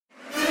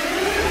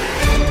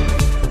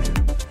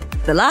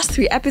The last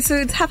 3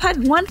 episodes have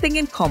had one thing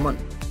in common: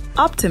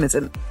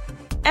 optimism.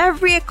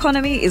 Every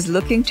economy is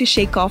looking to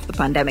shake off the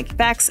pandemic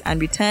effects and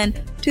return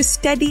to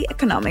steady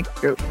economic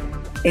growth.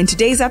 In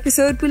today's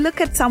episode, we look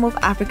at some of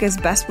Africa's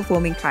best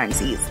performing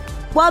currencies.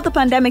 While the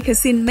pandemic has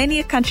seen many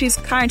a country's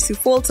currency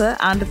falter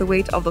under the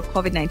weight of the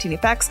COVID-19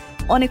 effects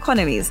on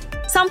economies,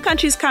 some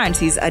countries'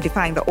 currencies are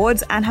defying the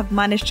odds and have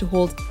managed to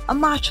hold a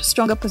much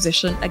stronger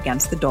position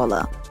against the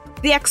dollar.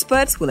 The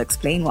experts will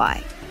explain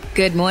why.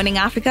 Good morning,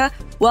 Africa.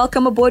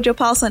 Welcome aboard your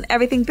pulse on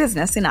everything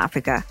business in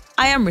Africa.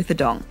 I am Ritha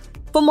Dong.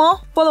 For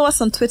more, follow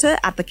us on Twitter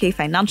at The K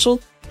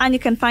Financial, and you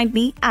can find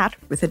me at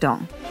Ritha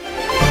Dong.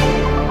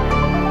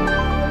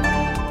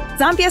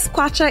 Zambia's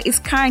kwacha is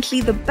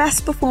currently the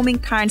best performing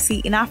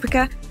currency in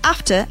Africa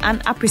after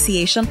an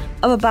appreciation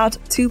of about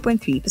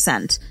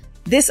 2.3%.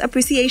 This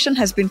appreciation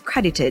has been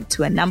credited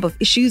to a number of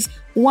issues,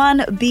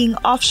 one being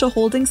offshore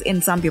holdings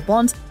in Zambia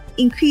bonds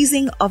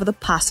increasing over the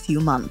past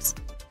few months.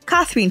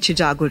 Catherine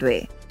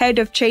Chijagulwe, head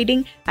of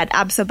trading at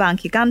Absa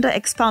Bank Uganda,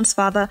 expounds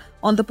further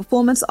on the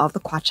performance of the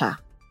kwacha.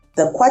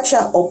 The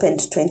kwacha opened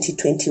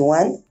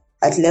 2021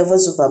 at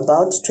levels of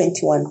about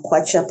 21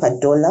 kwacha per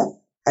dollar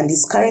and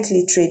is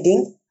currently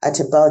trading at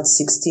about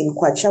 16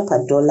 kwacha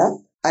per dollar,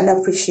 an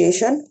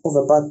appreciation of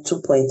about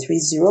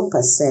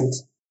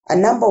 2.30%. A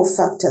number of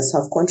factors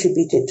have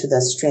contributed to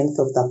the strength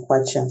of the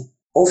kwacha.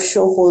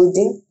 Offshore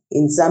holding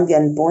in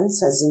Zambian bonds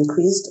has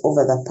increased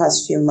over the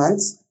past few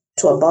months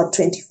to about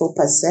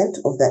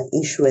 24% of the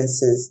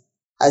issuances,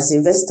 as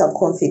investor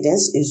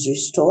confidence is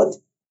restored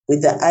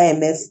with the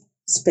IMF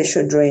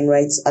special drawing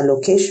rights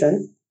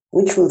allocation,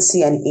 which will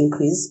see an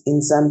increase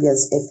in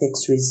Zambia's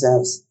FX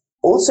reserves.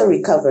 Also,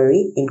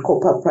 recovery in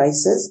copper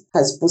prices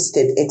has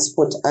boosted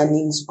export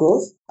earnings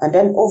growth and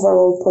an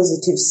overall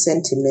positive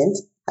sentiment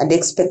and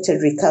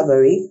expected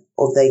recovery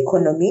of the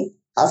economy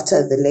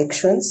after the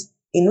elections,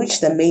 in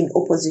which the main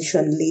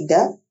opposition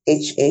leader,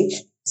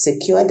 HH,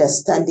 secured a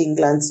standing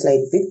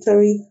landslide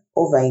victory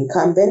over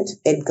incumbent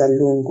Edgar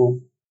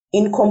Lungu.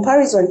 In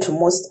comparison to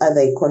most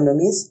other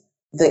economies,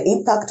 the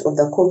impact of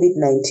the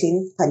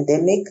COVID-19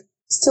 pandemic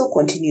still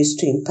continues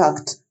to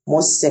impact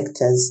most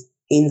sectors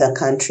in the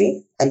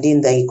country and in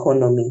the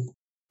economy.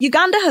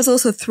 Uganda has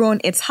also thrown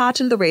its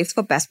hat in the race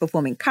for best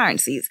performing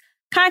currencies,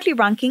 currently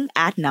ranking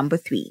at number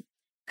 3.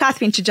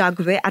 Catherine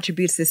Chijagulwe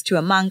attributes this to,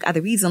 among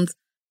other reasons,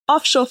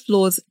 offshore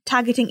flows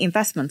targeting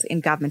investments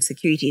in government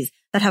securities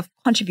that have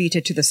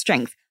contributed to the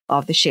strength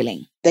of the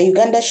shilling. The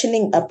Uganda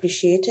shilling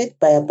appreciated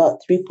by about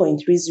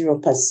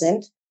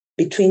 3.30%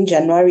 between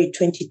January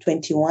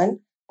 2021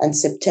 and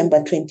September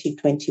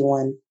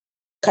 2021,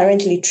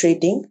 currently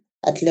trading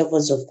at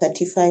levels of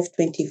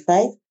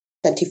 35.25,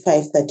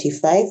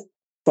 35.35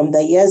 from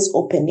the year's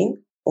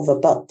opening of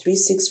about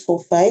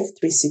 3645,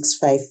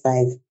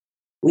 3655,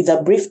 with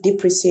a brief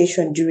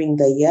depreciation during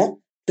the year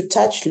to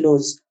touch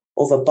lows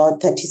of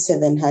about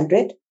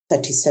 3700,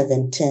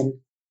 3710.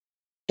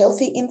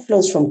 Healthy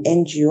inflows from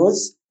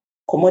NGOs,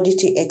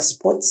 commodity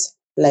exports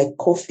like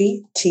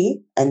coffee,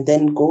 tea, and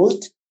then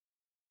gold,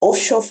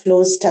 offshore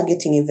flows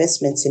targeting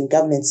investments in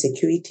government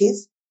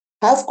securities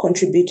have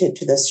contributed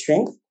to the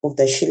strength of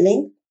the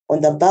shilling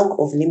on the back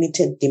of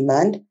limited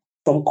demand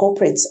from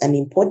corporates and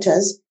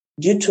importers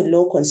due to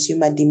low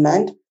consumer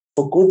demand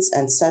for goods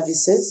and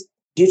services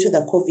due to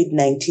the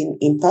COVID-19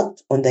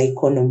 impact on the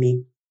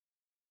economy.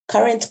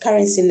 Current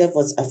currency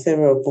levels are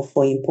favorable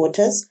for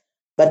importers,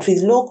 but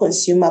with low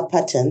consumer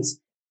patterns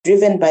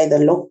driven by the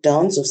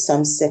lockdowns of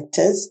some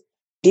sectors,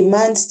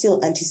 demand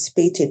still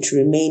anticipated to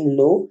remain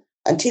low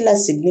until a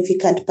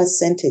significant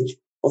percentage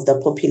of the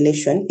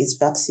population is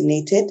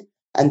vaccinated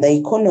and the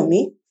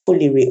economy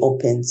fully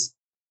reopens.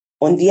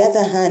 On the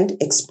other hand,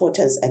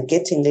 exporters are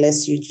getting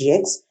less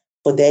UGX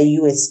for their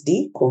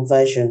USD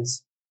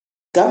conversions.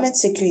 Government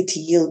security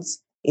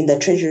yields in the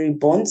treasury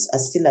bonds are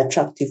still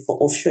attractive for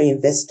offshore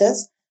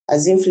investors,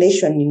 as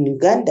inflation in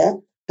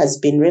Uganda has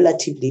been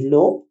relatively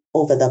low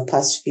over the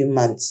past few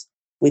months,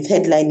 with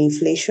headline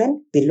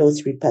inflation below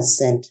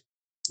 3%,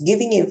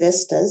 giving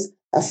investors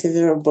a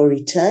favorable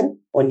return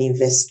on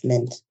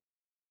investment.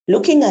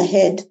 Looking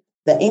ahead,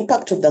 the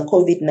impact of the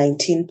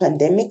COVID-19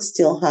 pandemic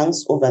still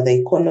hangs over the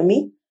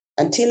economy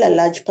until a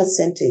large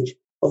percentage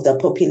of the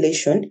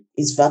population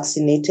is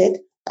vaccinated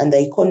and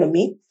the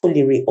economy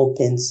fully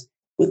reopens.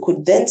 We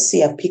could then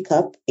see a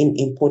pickup in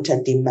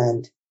importer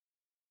demand.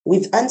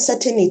 With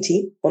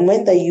uncertainty on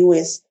when the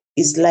US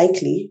is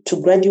likely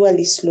to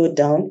gradually slow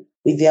down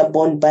with their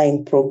bond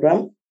buying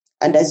program,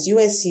 and as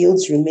US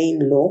yields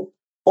remain low,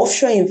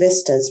 offshore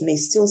investors may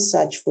still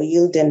search for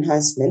yield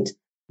enhancement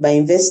by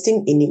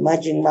investing in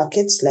emerging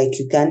markets like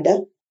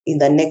Uganda in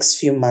the next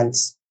few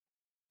months.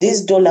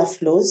 These dollar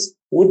flows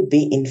would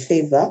be in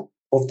favor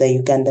of the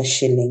Uganda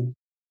shilling.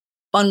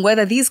 On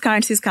whether these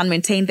currencies can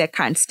maintain their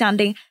current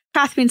standing,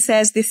 Catherine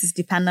says this is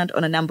dependent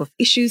on a number of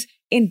issues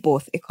in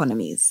both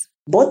economies.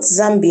 Both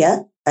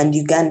Zambia and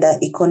Uganda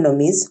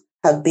economies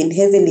have been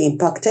heavily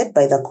impacted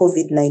by the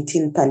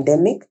COVID-19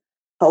 pandemic.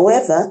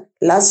 However,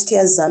 last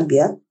year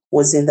Zambia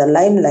was in the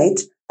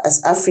limelight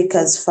as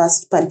Africa's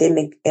first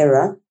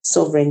pandemic-era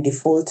sovereign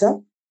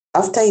defaulter,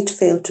 after it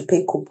failed to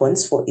pay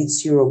coupons for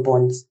its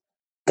Eurobonds.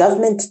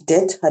 Government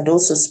debt had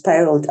also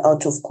spiraled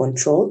out of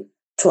control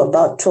to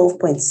about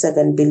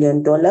 $12.7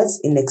 billion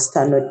in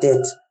external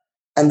debt,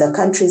 and the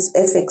country's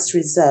FX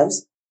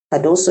reserves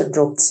had also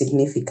dropped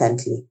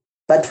significantly.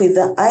 But with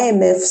the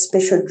IMF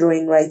special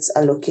drawing rights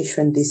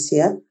allocation this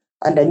year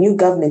and a new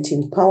government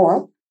in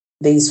power,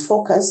 there is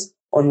focus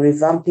on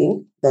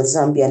revamping the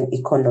Zambian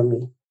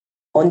economy.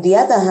 On the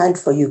other hand,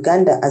 for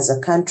Uganda as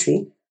a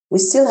country, we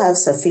still have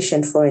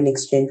sufficient foreign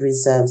exchange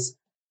reserves,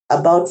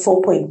 about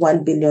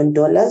 $4.1 billion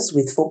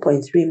with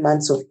 4.3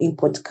 months of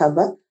import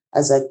cover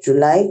as of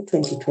July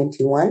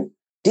 2021.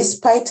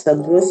 Despite the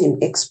growth in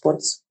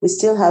exports, we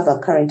still have a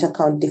current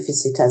account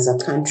deficit as a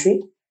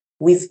country,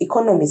 with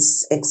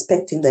economists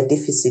expecting the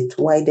deficit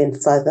to widen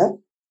further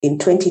in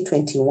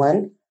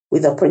 2021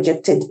 with a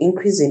projected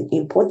increase in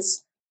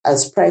imports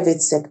as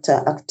private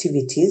sector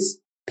activities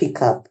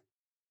pick up.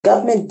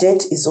 Government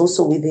debt is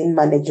also within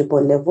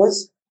manageable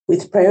levels,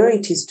 with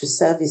priorities to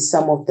service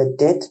some of the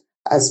debt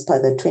as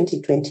per the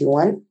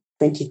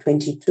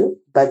 2021-2022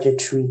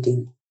 budget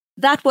reading.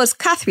 That was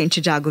Catherine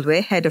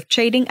Chijagulwe, Head of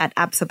Trading at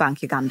Absa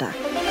Bank Uganda.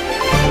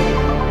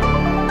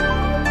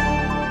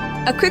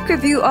 A quick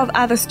review of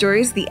other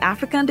stories. The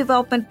African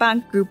Development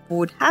Bank Group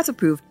Board has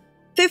approved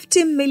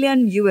 $50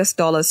 million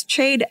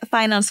trade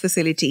finance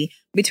facility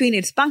between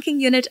its banking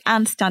unit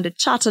and Standard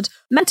Chartered,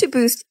 meant to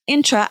boost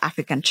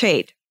intra-African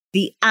trade.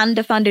 The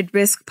underfunded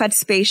risk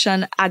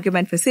participation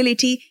agreement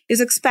facility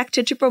is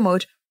expected to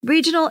promote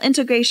regional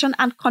integration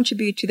and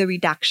contribute to the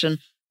reduction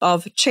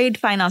of trade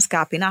finance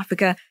gap in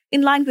Africa,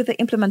 in line with the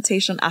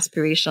implementation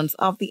aspirations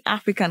of the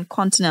African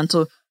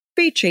Continental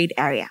Free Trade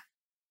Area.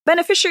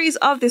 Beneficiaries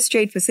of this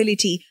trade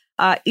facility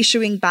are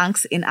issuing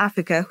banks in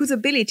Africa whose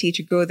ability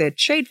to grow their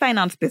trade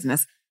finance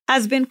business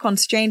has been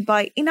constrained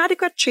by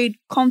inadequate trade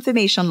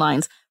confirmation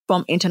lines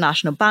from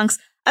international banks,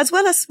 as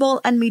well as small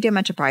and medium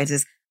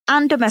enterprises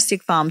and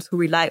domestic firms who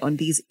rely on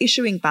these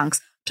issuing banks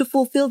to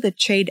fulfill their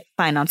trade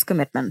finance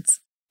commitments.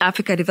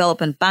 Africa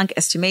Development Bank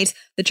estimates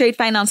the trade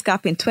finance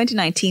gap in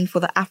 2019 for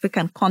the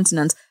African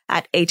continent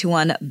at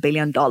 $81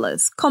 billion.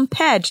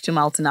 Compared to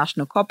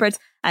multinational corporates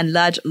and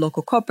large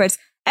local corporates,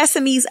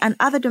 SMEs and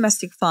other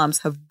domestic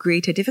firms have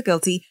greater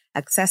difficulty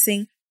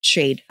accessing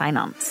trade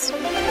finance.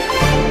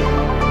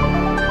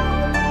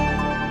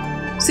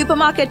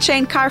 Supermarket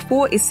chain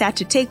Carrefour is set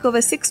to take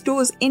over 6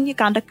 stores in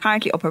Uganda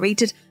currently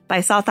operated by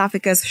South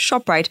Africa's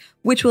Shoprite,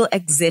 which will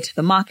exit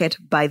the market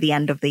by the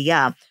end of the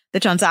year. The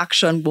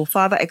transaction will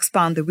further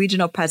expand the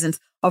regional presence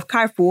of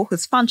Carrefour,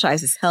 whose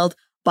franchise is held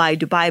by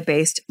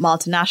Dubai-based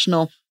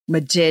multinational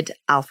Majid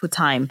Al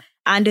Futtaim.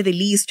 Under the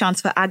lease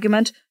transfer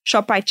agreement,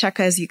 Shoprite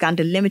Checkers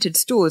Uganda Limited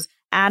stores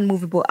and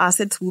movable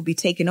assets will be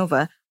taken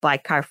over by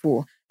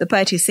Carrefour. The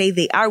parties say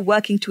they are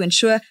working to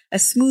ensure a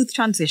smooth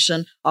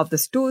transition of the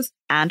stores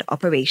and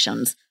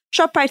operations.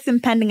 Shoprite's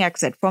impending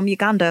exit from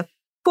Uganda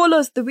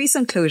follows the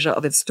recent closure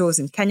of its stores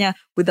in Kenya,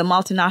 with the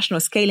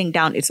multinational scaling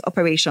down its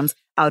operations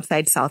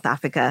outside South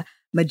Africa.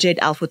 Majid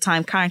Al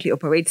Futtaim currently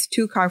operates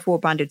 2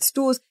 Carrefour-branded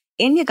stores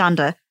in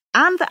Uganda,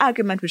 and the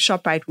agreement with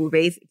Shoprite will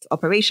raise its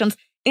operations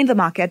in the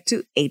market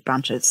to 8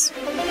 branches.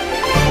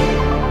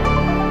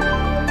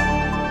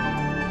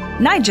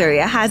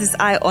 Nigeria has its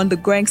eye on the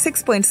growing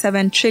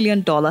 $6.7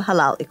 trillion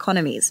halal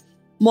economies.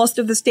 Most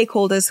of the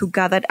stakeholders who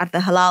gathered at the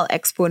Halal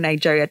Expo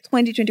Nigeria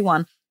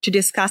 2021 to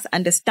discuss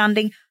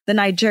understanding the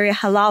Nigeria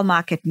halal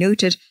market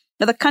noted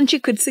that the country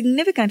could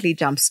significantly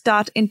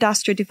jumpstart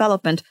industrial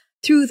development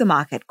through the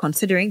market,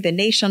 considering the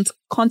nation's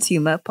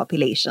consumer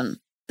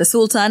population. The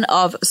Sultan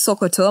of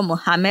Sokoto,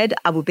 Mohammed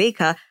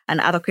Abubakar, and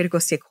other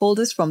critical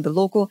stakeholders from the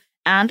local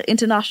and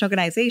international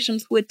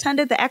organizations who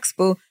attended the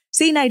expo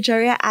see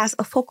Nigeria as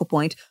a focal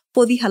point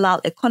for the halal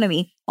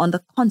economy on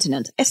the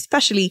continent,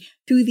 especially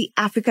through the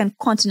African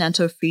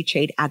Continental Free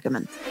Trade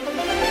Agreement.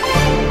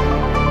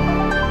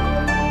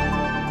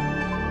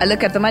 A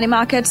look at the money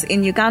markets.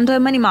 In Uganda,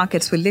 money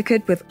markets were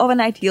liquid with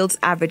overnight yields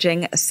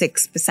averaging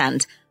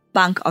 6%.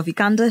 Bank of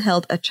Uganda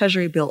held a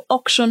treasury bill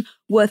auction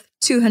worth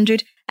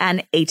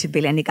 280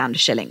 billion Uganda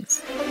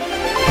shillings.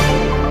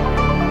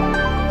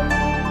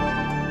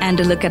 And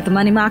a look at the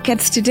money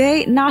markets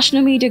today.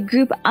 National Media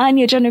Group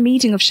annual general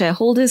meeting of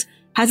shareholders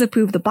has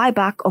approved the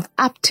buyback of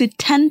up to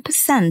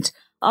 10%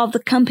 of the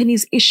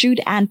company's issued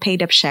and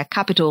paid up share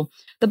capital.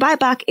 The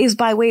buyback is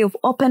by way of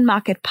open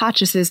market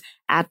purchases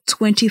at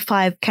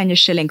 25 Kenya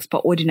shillings per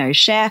ordinary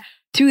share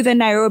through the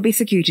Nairobi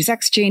Securities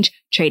Exchange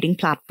trading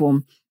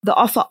platform. The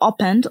offer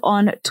opened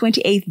on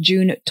 28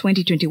 June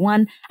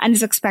 2021 and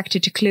is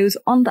expected to close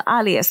on the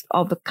earliest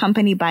of the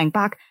company buying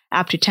back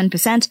up to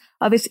 10%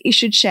 of its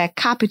issued share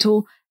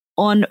capital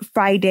on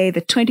Friday,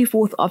 the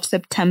 24th of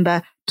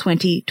September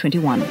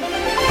 2021.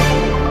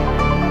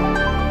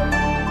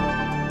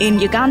 In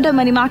Uganda,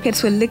 money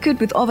markets were liquid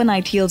with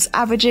overnight yields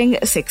averaging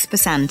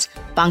 6%.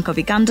 Bank of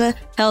Uganda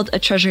held a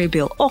treasury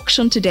bill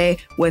auction today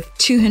worth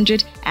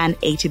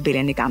 280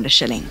 billion Uganda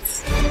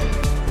shillings.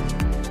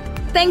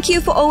 Thank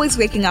you for always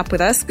waking up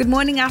with us. Good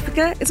Morning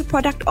Africa is a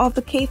product of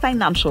the K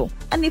Financial.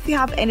 And if you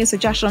have any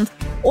suggestions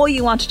or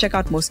you want to check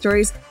out more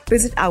stories,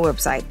 visit our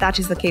website. That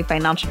is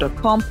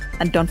thekfinancial.com,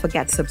 and don't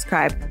forget to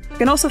subscribe. You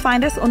can also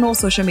find us on all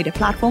social media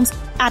platforms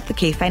at The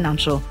K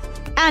Financial.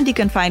 And you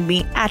can find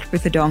me at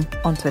Ritha Dong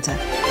on Twitter.